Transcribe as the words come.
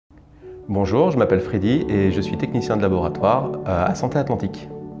Bonjour, je m'appelle Freddy et je suis technicien de laboratoire à Santé Atlantique.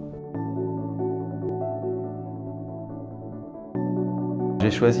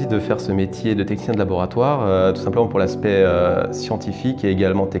 J'ai choisi de faire ce métier de technicien de laboratoire tout simplement pour l'aspect scientifique et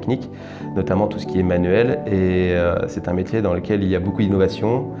également technique, notamment tout ce qui est manuel. Et c'est un métier dans lequel il y a beaucoup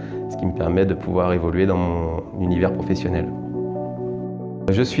d'innovation, ce qui me permet de pouvoir évoluer dans mon univers professionnel.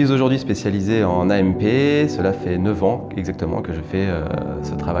 Je suis aujourd'hui spécialisé en AMP, cela fait 9 ans exactement que je fais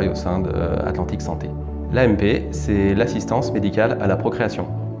ce travail au sein d'Atlantique Santé. L'AMP, c'est l'assistance médicale à la procréation.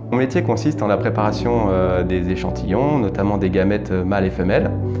 Mon métier consiste en la préparation des échantillons, notamment des gamètes mâles et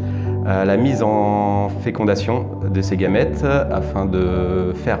femelles, la mise en fécondation de ces gamètes afin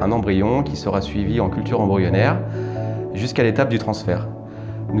de faire un embryon qui sera suivi en culture embryonnaire jusqu'à l'étape du transfert.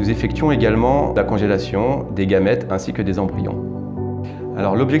 Nous effectuons également la congélation des gamètes ainsi que des embryons.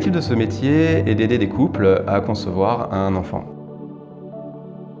 Alors, l'objectif de ce métier est d'aider des couples à concevoir un enfant.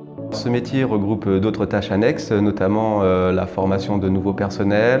 Ce métier regroupe d'autres tâches annexes, notamment la formation de nouveaux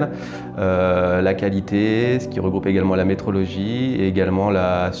personnels, la qualité, ce qui regroupe également la métrologie et également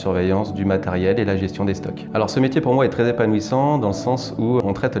la surveillance du matériel et la gestion des stocks. Alors ce métier pour moi est très épanouissant dans le sens où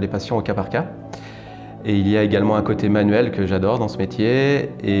on traite les patients au cas par cas. Et il y a également un côté manuel que j'adore dans ce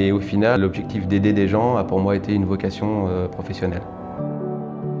métier et au final l'objectif d'aider des gens a pour moi été une vocation professionnelle.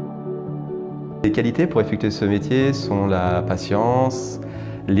 Les qualités pour effectuer ce métier sont la patience,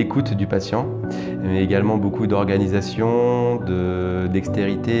 l'écoute du patient, mais également beaucoup d'organisation, de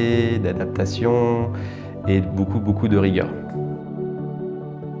dextérité, d'adaptation et beaucoup de rigueur.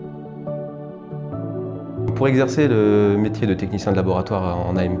 Pour exercer le métier de technicien de laboratoire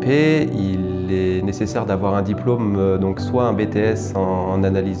en AMP, il est nécessaire d'avoir un diplôme, donc soit un BTS en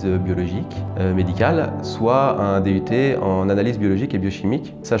analyse biologique médicale, soit un DUT en analyse biologique et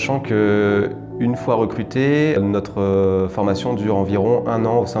biochimique, sachant que une fois recruté, notre formation dure environ 1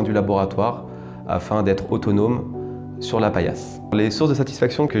 an au sein du laboratoire afin d'être autonome sur la paillasse. Les sources de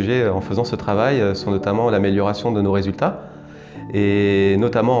satisfaction que j'ai en faisant ce travail sont notamment l'amélioration de nos résultats et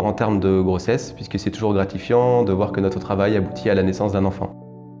notamment en termes de grossesse, puisque c'est toujours gratifiant de voir que notre travail aboutit à la naissance d'un enfant.